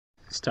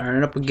Starting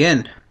it up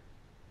again.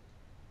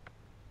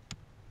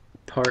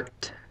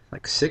 Part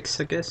like 6,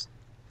 I guess.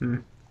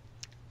 Don't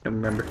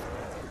remember.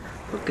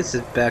 Focus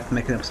is back,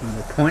 making up some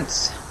more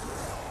points.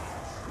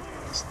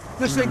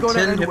 This ain't gonna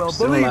end well,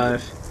 still believe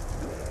alive. it.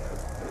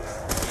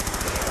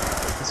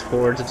 There's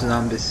hordes of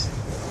zombies.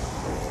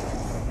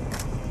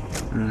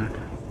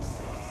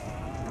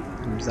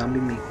 Some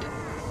zombie meat.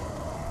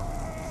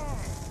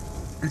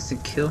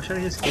 Instant kill. Should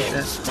I just get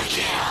that?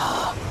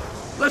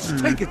 Let's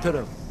take it to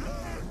them.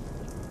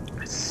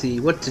 Let's see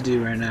what to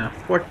do right now.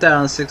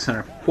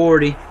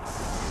 4,640.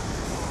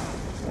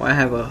 Well, I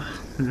have a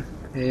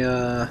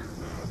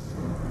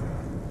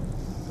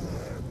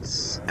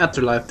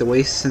afterlife to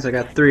waste since I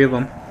got 3 of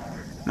them.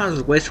 Might as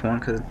well waste one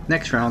because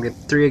next round I'll get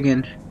 3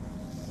 again.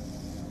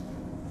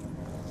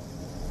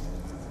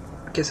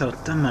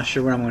 I'm not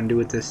sure what I'm gonna do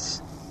with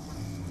this.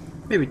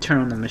 Maybe turn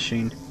on the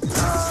machine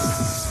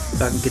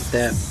so I can get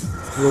that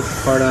rope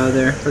part out of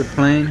there for the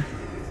plane.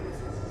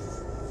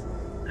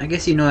 I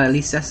guess you know at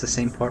least that's the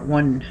same part.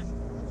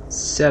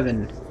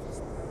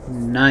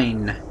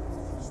 179.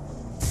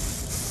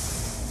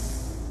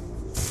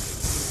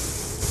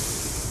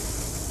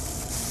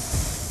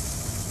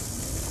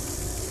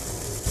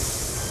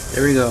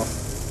 There we go.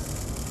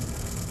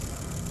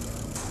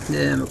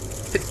 Then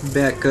pick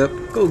back up.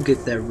 Go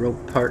get that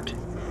rope part.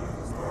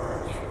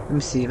 Let me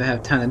see if I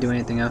have time to do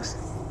anything else.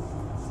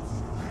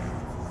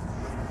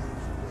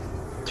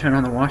 Turn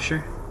on the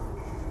washer.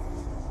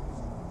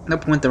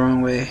 Nope, went the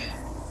wrong way.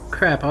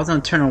 Crap, I was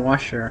gonna turn the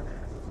washer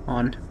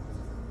on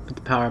with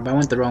the power, but I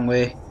went the wrong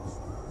way.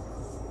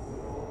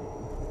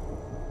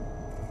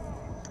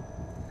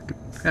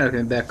 Gotta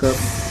get back up.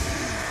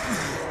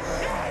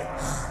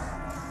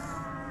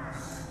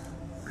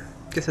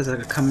 Guess that's like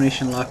a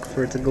combination lock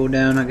for it to go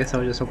down. I guess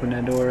I'll just open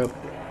that door up.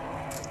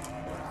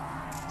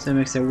 So it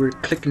makes that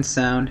weird clicking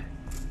sound.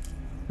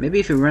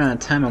 Maybe if we run out of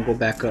time I'll go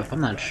back up. I'm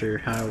not sure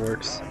how it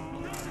works.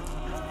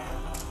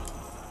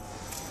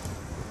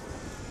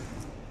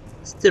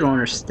 Still don't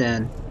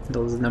understand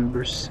those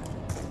numbers.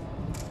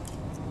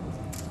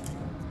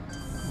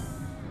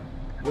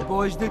 The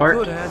boys did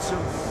good, handsome.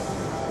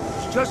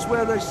 It's just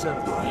where they said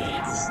it.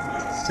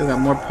 Still got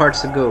more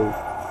parts to go.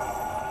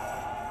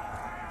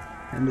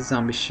 And the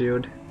zombie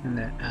shield and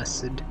that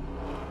acid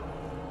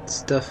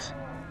stuff.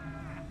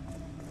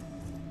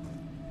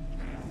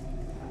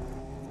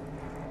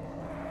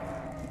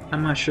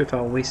 I'm not sure if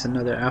I'll waste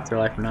another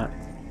afterlife or not.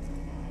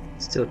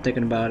 Still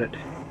thinking about it.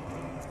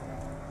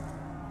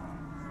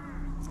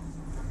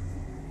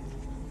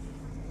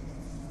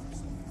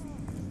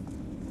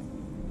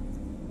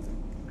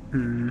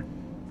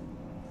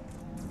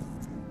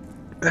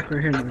 Back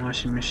right here in the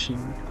washing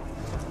machine.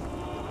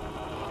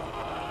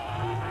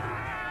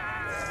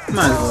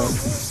 Might as well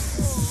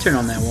turn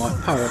on that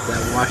power up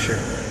that washer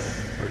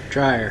or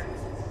dryer,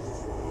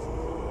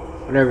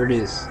 whatever it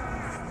is.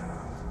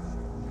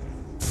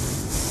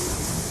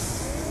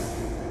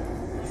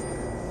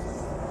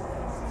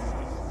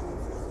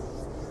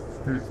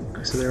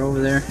 So they're over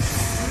there.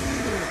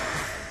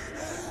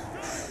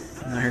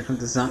 Now here comes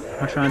the zombie.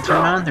 I'm trying to turn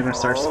on. They're gonna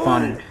start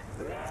spawning.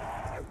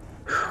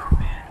 Whew,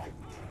 man.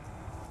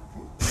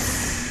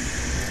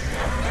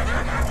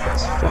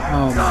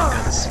 Oh my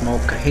god, the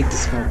smoke. I hate the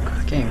smoke.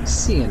 I can't even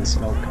see in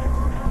smoke.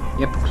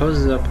 Yep,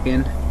 closes it up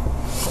again.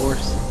 Of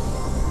course.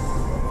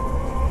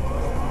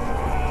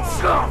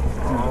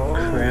 Oh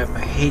crap,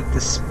 I hate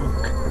the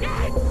smoke.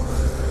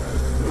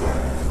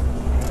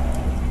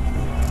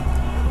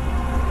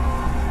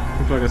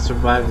 I can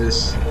survive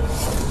this.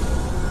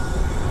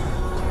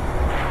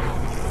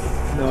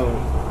 No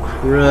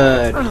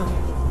crud.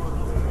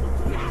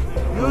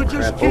 You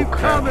just keep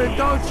coming,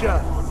 don't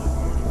ya?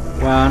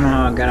 Wow, I don't know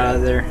how I got out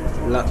of there.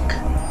 Luck.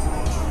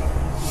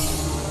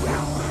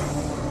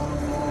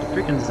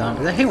 Freaking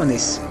zombies. I hate when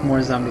these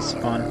more zombies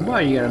spawn. Why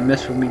you gotta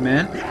mess with me,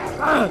 man?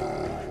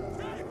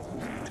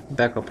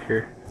 Back up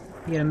here.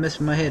 You gotta mess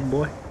with my head,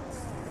 boy.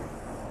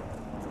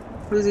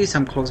 Who's these?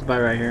 I'm close by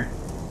right here.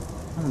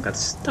 Oh, got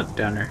stuck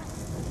down there.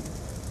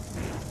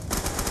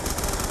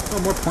 Oh,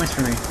 more points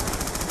for me.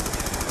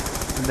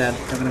 That.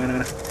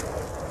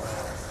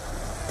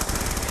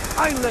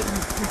 I ain't letting you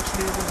preach,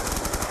 neighbor.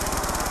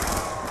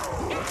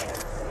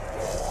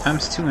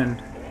 ×2 and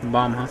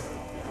bomb, huh?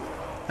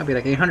 That'd be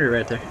like 800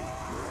 right there.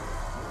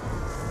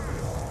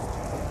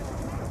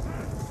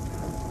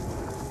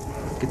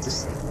 Get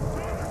this.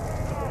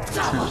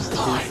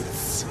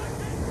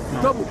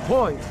 Double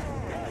point.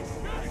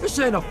 This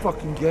ain't a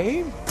fucking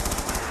game.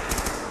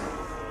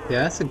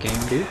 Yeah, that's a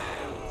game, dude.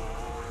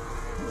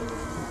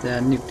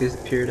 That nuke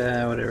disappeared,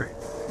 whatever.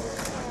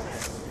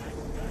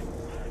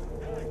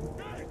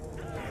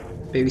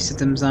 Babysit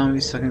them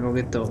zombies so I can go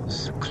get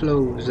those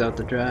clothes out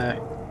to dry.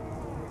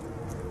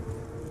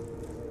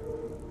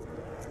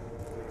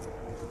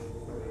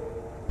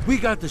 We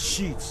got the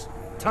sheets.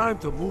 Time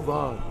to move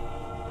on.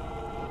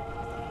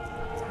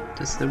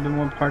 Just a little bit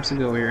more parts to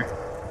go here.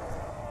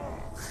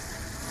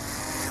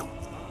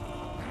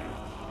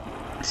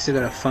 Still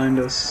gotta find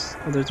those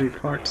other 3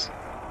 parts.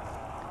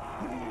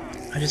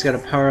 I just gotta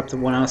power up the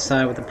one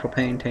outside with the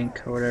propane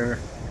tank or whatever.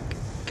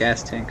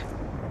 Gas tank.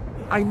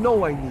 I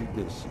know I need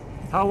this.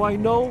 How I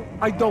know,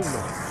 I don't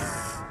know.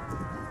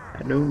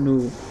 I don't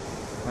know.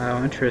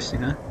 Wow,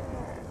 interesting, huh?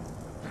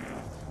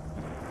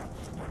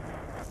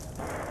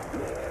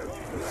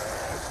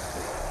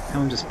 That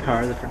one just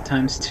powered it for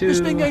 ×2. This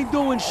thing ain't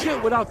doing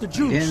shit without the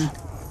juice. Again.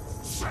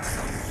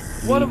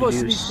 One of us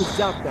Juice. needs to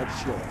zap that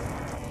shit.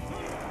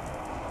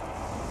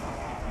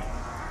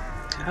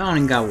 I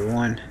only got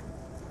one.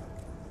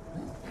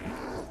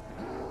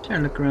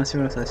 Trying to look around, see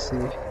what else I see.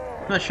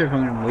 I'm not sure if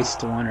I'm gonna waste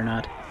the one or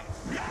not.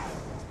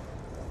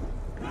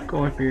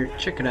 Go up here,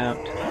 check it out.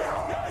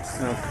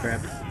 Oh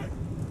crap.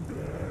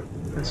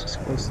 Let's just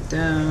close it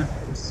down.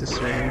 What's this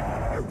right here?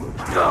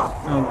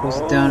 Oh, it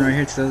goes down right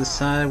here to the other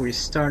side where you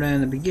start at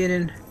in the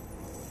beginning.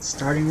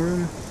 Starting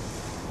room.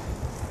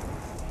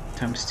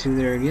 ×2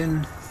 there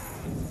again.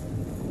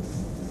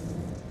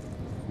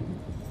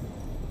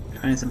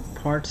 Find some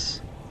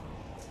parts.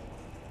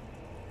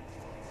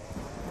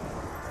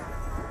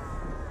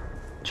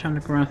 Trying to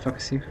look around if I can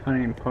see if I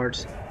find any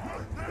parts.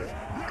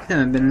 I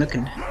haven't been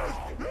looking.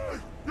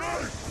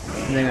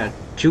 They gotta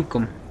juke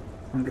them.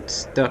 Don't get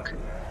stuck.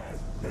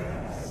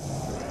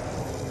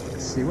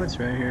 Let's see what's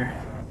right here.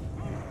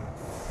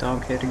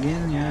 Dog head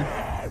again, yeah.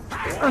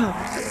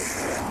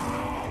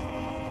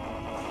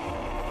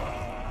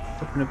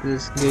 Open up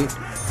this gate.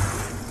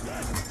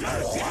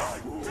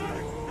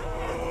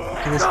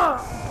 Okay, this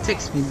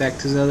takes me back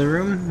to the other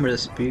room where the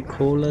speed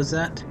cola's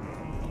at.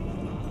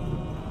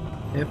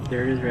 Yep,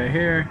 there it is right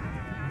here.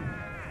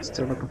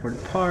 Still looking for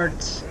the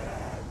parts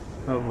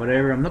of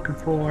whatever I'm looking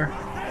for.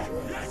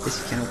 Guess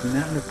you can't open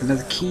that. Look,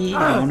 another key.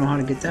 I don't know how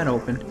to get that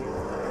open.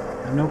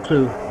 I have no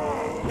clue.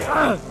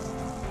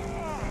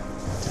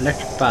 It's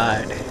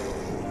electrified.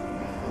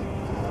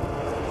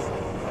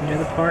 Any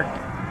other part?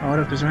 Oh,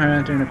 look, there's one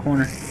right there in the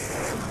corner.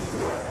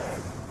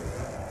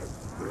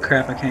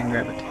 Crap, I can't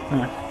grab it.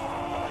 Come on.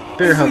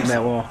 Better hug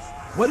that wall.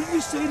 What did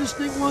you say this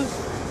thing was?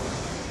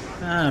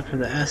 Ah, for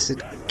the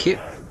acid kit.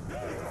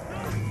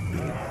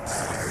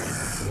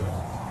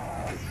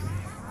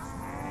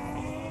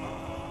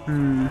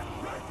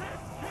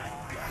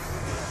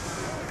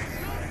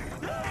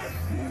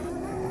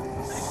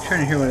 Trying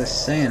to hear what it's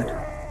saying.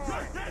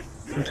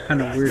 Some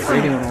kind of weird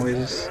radio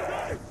noises.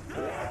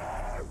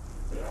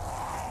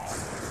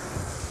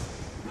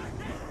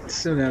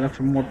 Still gotta look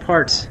for more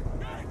parts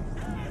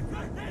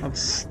of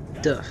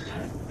stuff.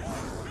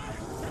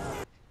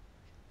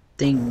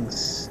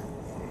 Things.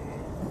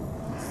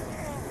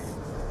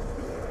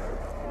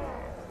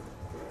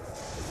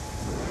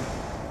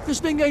 This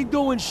thing ain't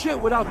doing shit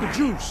without the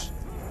juice.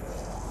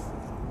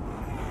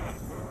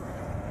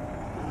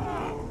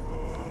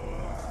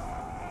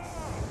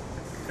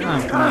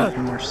 I'm coming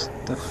for more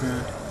stuff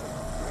around.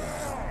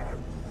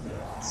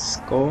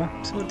 Skull?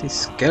 What's with these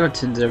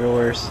skeletons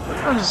everywhere?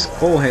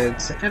 Skull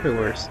heads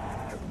everywhere.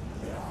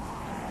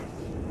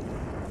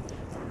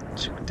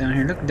 Check down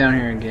here. Look down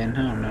here again.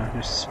 I don't know.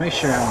 Just make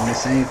sure I don't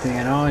miss anything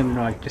at all, even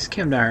though I just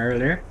came down here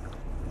earlier.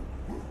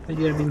 But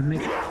you gotta be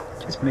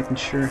just making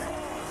sure.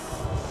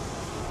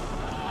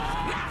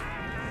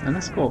 Now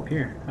let's go up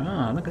here.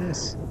 Ah, look at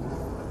this.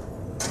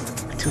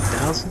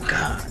 2,000?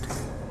 God.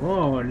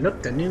 Whoa,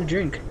 look, the new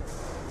drink.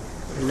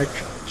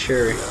 Electric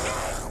cherry.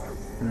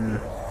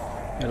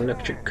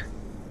 Electric.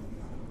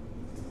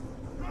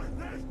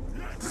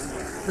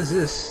 What is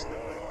this?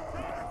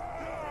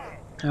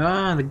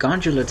 Ah, the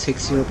gondola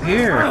takes you up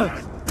here.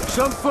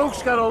 Some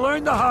folks gotta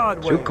learn the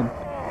hard way. Juke 'em.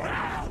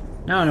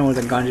 Now I know where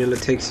the gondola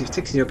takes you. It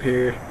takes you up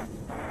here.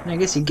 And I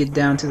guess you get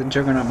down to the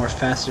juggernaut more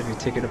faster if you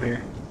take it up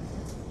here.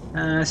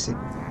 Ah, I see.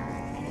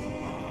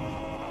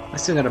 I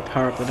still gotta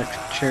power up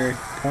electric cherry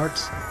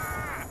parts.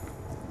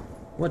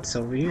 What's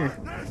over here?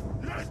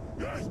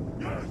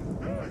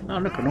 Oh,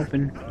 look, an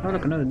open. Oh,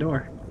 look, another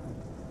door.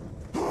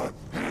 Oh,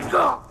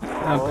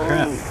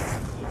 crap.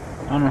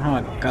 I don't know how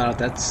I got out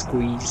that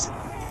squeeze.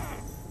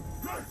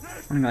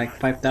 Only like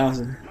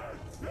 5,000.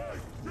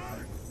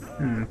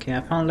 Okay,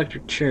 I found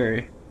electric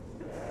cherry.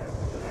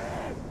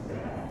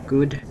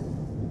 Good.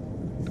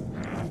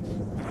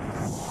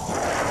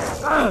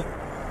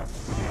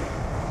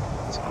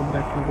 Let's go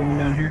back. We're going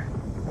down here.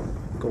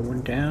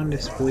 Going down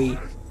this way.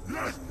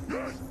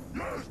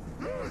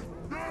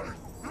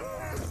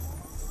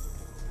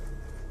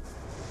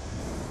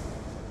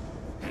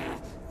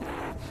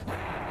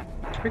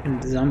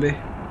 Freaking zombie.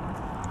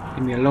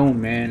 Leave me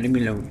alone, man. Leave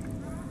me alone.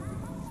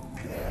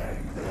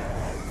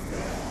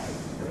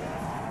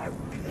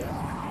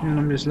 And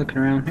I'm just looking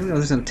around. Maybe this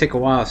is gonna take a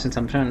while since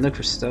I'm trying to look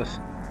for stuff.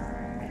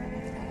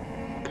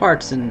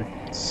 Parts and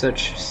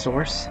such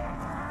source.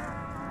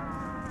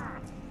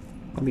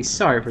 I'll be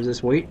sorry for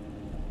this wait,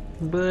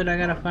 but I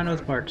gotta find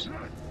those parts.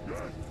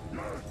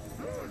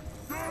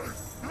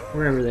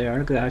 Wherever they are.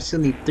 Look at that. I still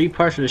need 3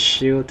 parts for the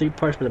shield, 3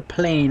 parts for the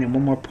plane, and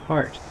 1 more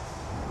part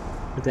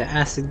for the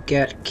acid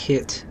gas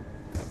kit.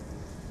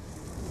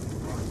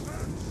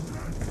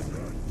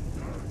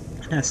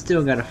 And I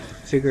still gotta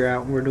figure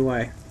out where do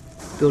I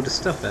build the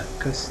stuff at,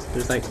 because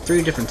there's like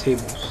 3 different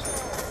tables.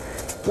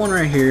 One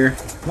right here,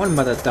 One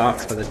by the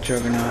docks by the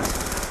Juggernaut.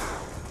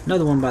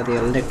 Another one by the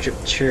Electric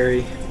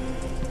Cherry.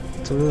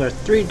 So those are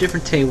 3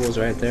 different tables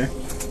right there.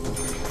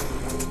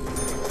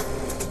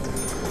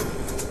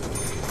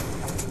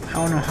 I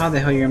don't know how the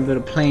hell you're gonna build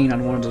a plane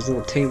on one of those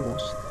little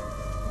tables.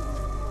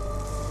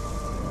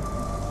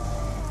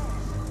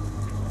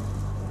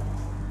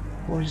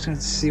 We're just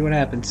gonna see what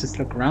happens. Just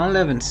look, round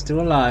 11,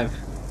 still alive.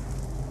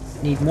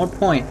 Need more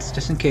points,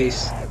 just in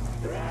case.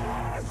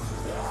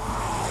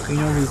 You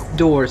know these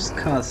doors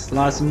cost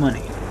lots of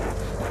money.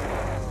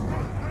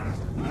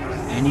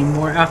 And need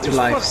more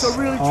afterlives. These fucks are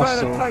really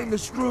also, trying to tighten the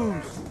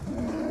screws.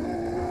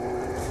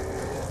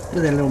 Look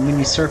at that little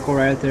mini circle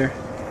right there.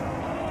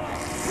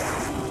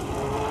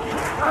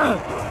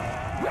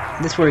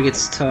 This is where it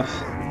gets tough.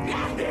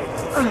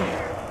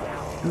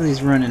 Look at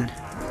he's running.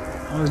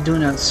 I was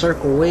doing that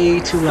circle way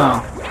too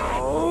long.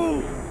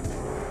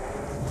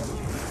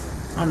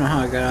 I don't know how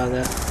I got out of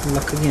that.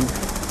 Luck again.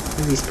 Look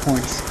at these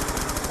points.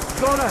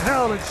 Go to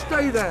hell and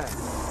stay there.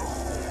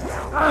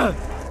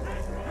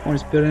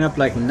 Points building up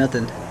like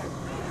nothing.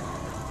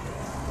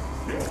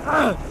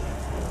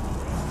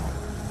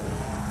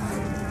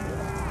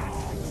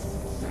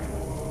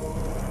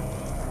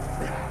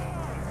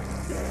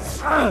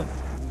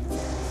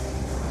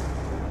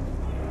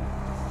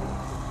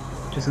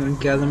 Just gonna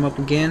gather them up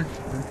again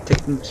and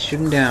take them, shoot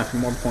them down for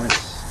more points.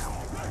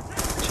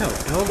 Watch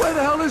out, dog. Where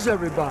the hell is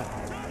everybody?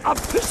 I'm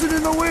pissing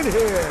in the wind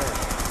here.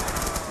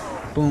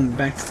 Boom,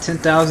 back to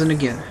 10,000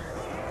 again.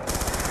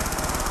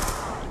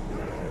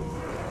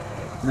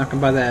 Not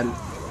gonna buy that.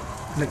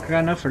 Look, I got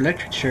enough for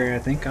electric cherry, I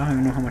think. I don't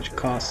even know how much it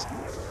costs. I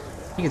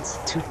think it's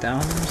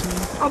 2,000 or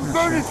something. I'm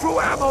burning through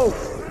ammo.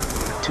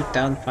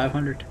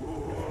 2,500.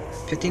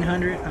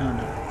 1,500? I don't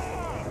know.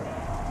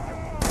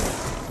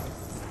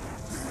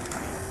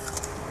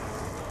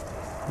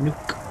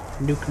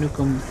 Nuke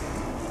 'em.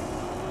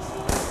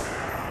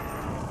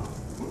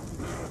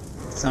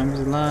 Zombies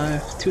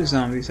alive. 2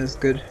 zombies, that's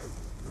good.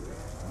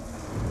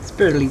 It's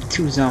better to leave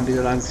 2 zombies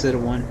alive instead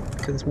of 1,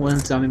 because 1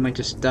 zombie might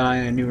just die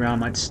and a new round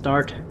might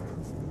start.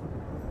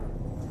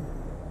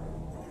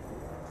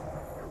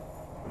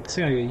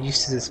 So I gotta get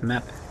used to this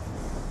map.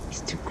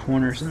 These 2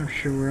 corners, I'm not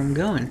sure where I'm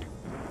going.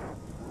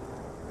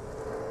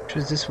 Which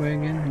is this way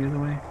again? The other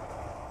way?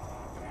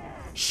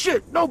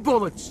 Shit, no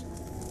bullets. I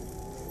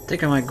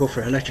think I might go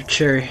for electric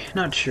cherry,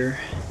 not sure.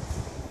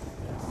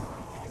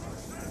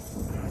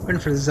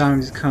 Waiting for the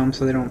zombies to come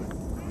so they don't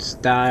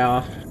just die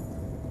off.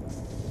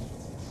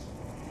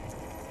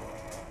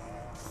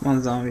 Come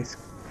on, zombies.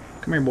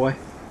 Come here, boy.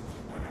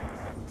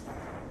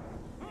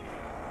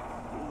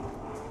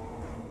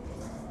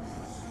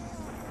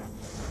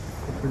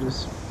 Go for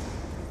this.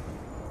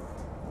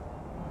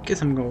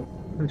 Guess I'm going.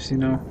 Let's see,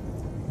 no.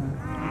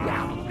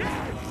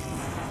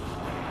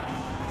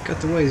 Got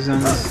the way,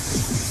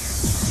 zombies.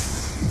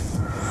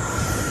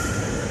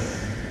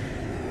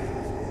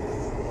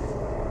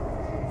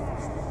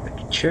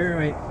 Sure,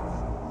 right.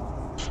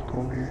 Go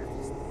over here.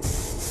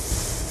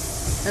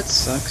 That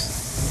sucks.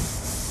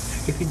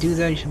 If you do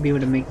that, you should be able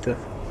to make the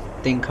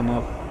thing come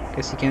up.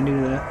 Guess you can't do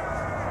that.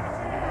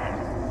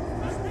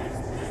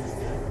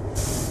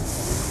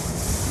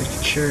 Make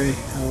it cherry.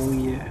 Oh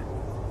yeah.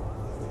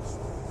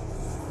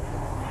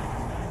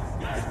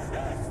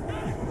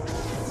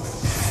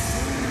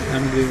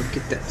 I'm gonna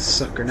get that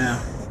sucker now.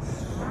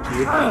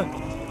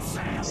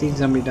 Yep. See,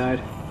 zombie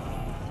died.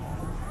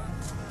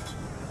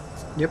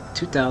 Yep,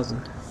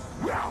 2,000.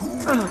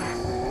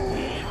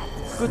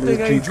 Good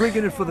thing I ain't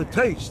drinking it for the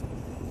taste.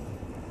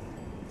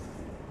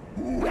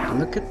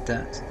 Look at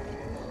that.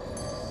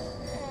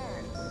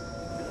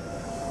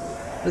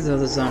 Where's the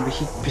other zombie?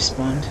 He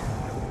respawned.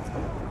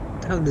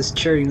 What the hell is this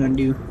cherry gonna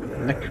do?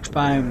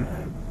 Electrify him.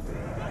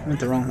 Went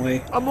the wrong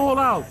way. I'm all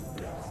out.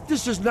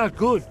 This is not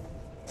good.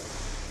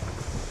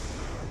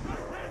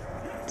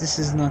 This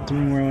is not the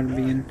room where I want to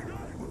be in.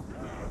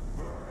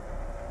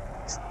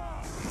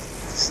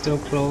 Still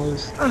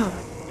closed.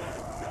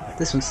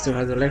 This one still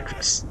has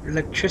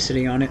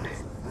electricity on it.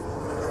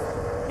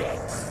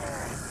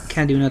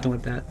 Can't do nothing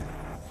with that.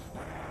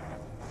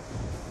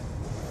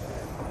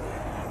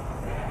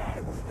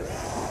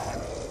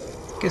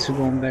 Guess we're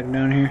going back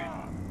down here.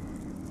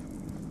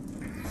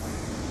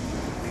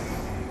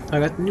 I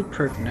got the new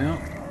perk now.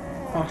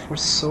 Oh, 4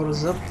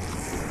 sodas up.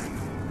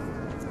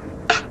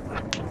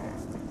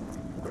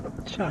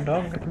 Shut up,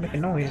 dog. I got to make a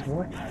noise,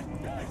 boy.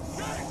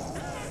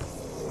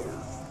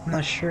 I'm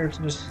not sure if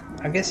there's.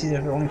 I guess these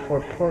are the only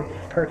 4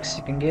 perks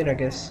you can get, I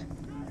guess.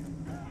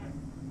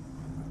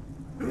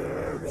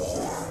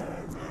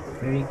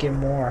 Maybe you get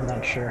more, I'm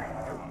not sure.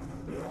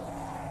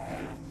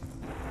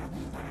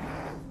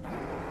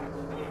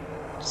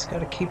 Just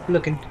gotta keep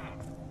looking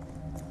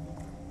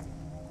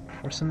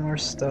for some more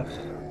stuff.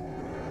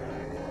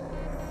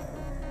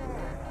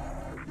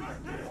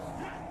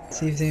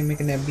 See if they're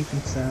making that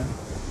beeping sound.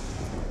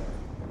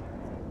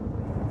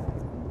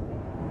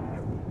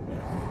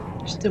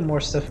 There's still more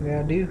stuff we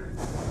gotta do.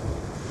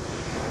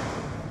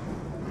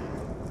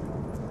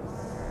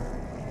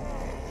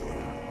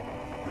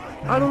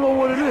 I don't know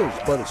what it is,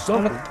 but it's Oh,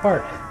 something. look,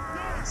 part.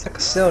 It's like a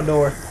cell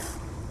door.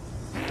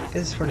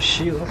 This is for the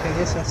shield. Okay, I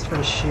guess that's for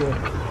the shield.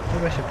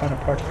 Maybe I should find a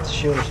part for the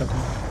shield or something.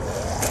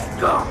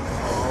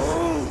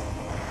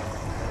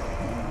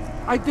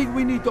 I think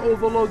we need to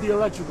overload the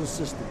electrical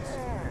systems.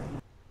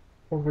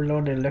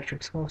 Overload the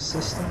electrical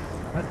system?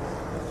 What?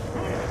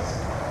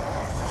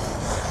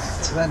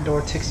 So that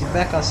door takes you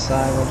back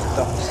outside where the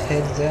dog's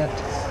head's at.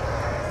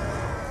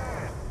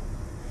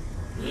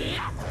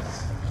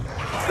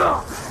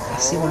 I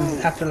see one of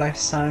the afterlife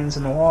signs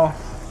on the wall.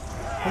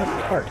 What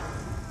a part.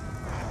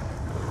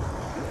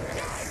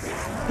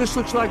 This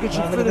looks like it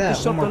should Look fit at into that. One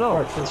something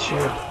more part else. for the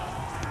shield.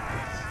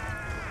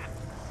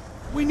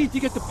 We need to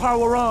get the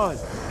power on.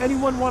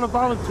 Anyone want to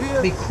volunteer?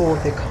 It'd be cool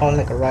if they call it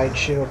like a riot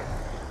shield.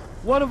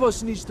 One of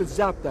us needs to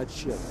zap that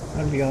shit.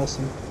 That'd be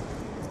awesome.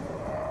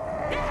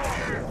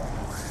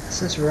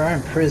 Since we are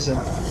in prison,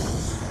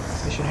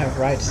 we should have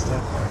riot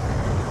stuff.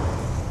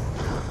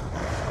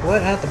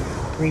 What? I have to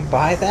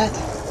rebuy that?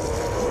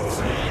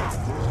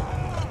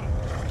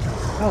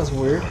 That was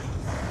weird. I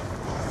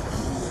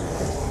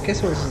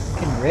guess it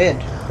was in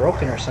red,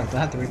 broken or something.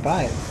 I have to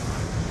rebuy it.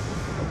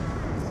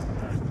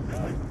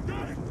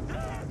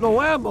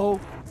 No ammo?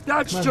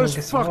 That's Might as well just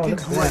get some- oh, fucking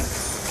look at great. that.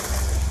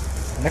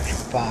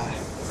 Electrify.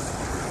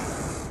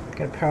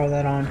 Gotta power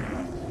that on.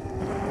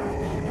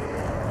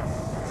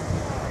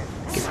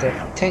 Get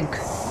that tank.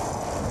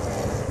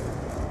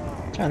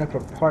 Trying to look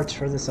for parts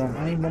for this one.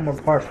 I need one more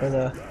part for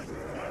the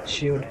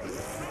shield.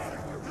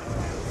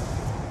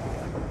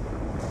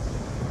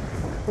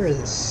 Where is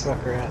this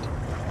sucker at?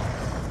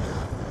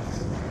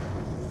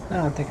 I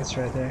don't think it's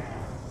right there.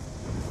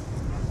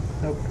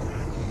 Nope.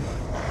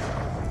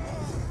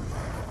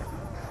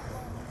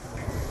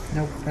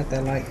 Nope, not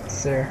that light.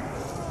 It's there.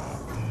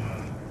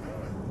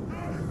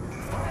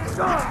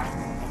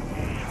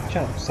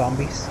 Shut up,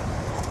 zombies.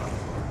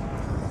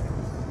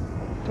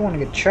 Don't want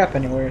to get trapped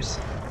anywheres.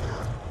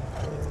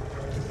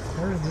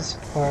 Where is this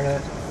part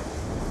at?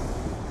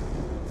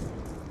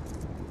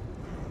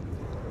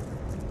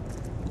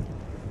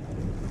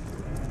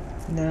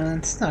 No,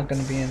 it's not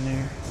gonna be in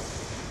there.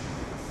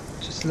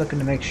 Just looking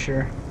to make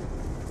sure.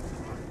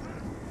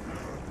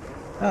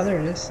 Oh, there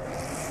it is.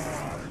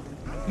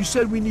 You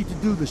said we need to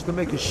do this to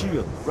make a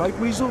shield, right,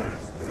 Weasel?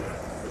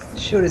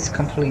 Shield is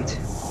complete.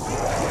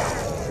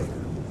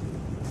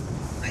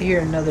 I hear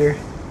another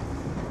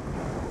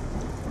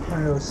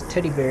one of those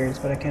teddy bears,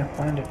 but I can't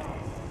find it.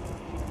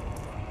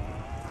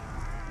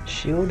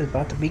 Shield is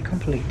about to be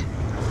complete.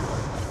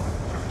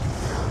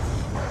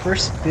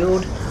 First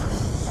build,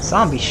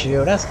 zombie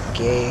shield. That's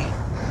gay.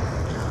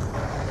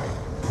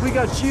 We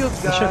got shields,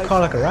 I guys. should call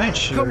it like a riot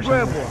shield Come or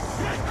grab something.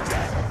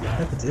 one.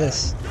 Look at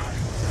this.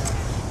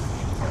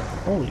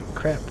 Holy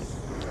crap.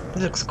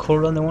 This looks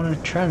cooler than the one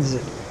in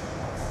transit.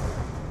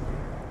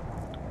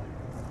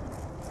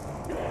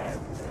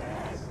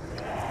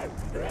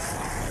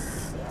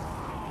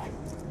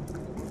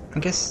 I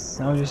guess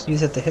I'll just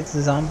use it to hit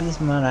the zombies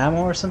with my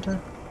ammo or something?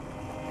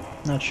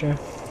 Not sure.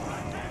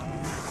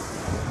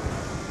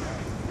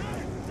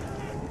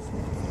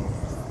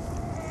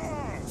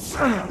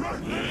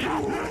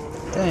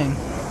 Dang.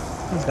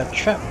 He's got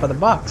trapped by the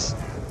box.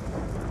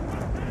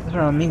 That's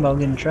what I mean by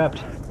getting trapped.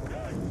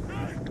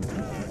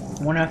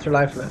 One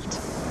afterlife left.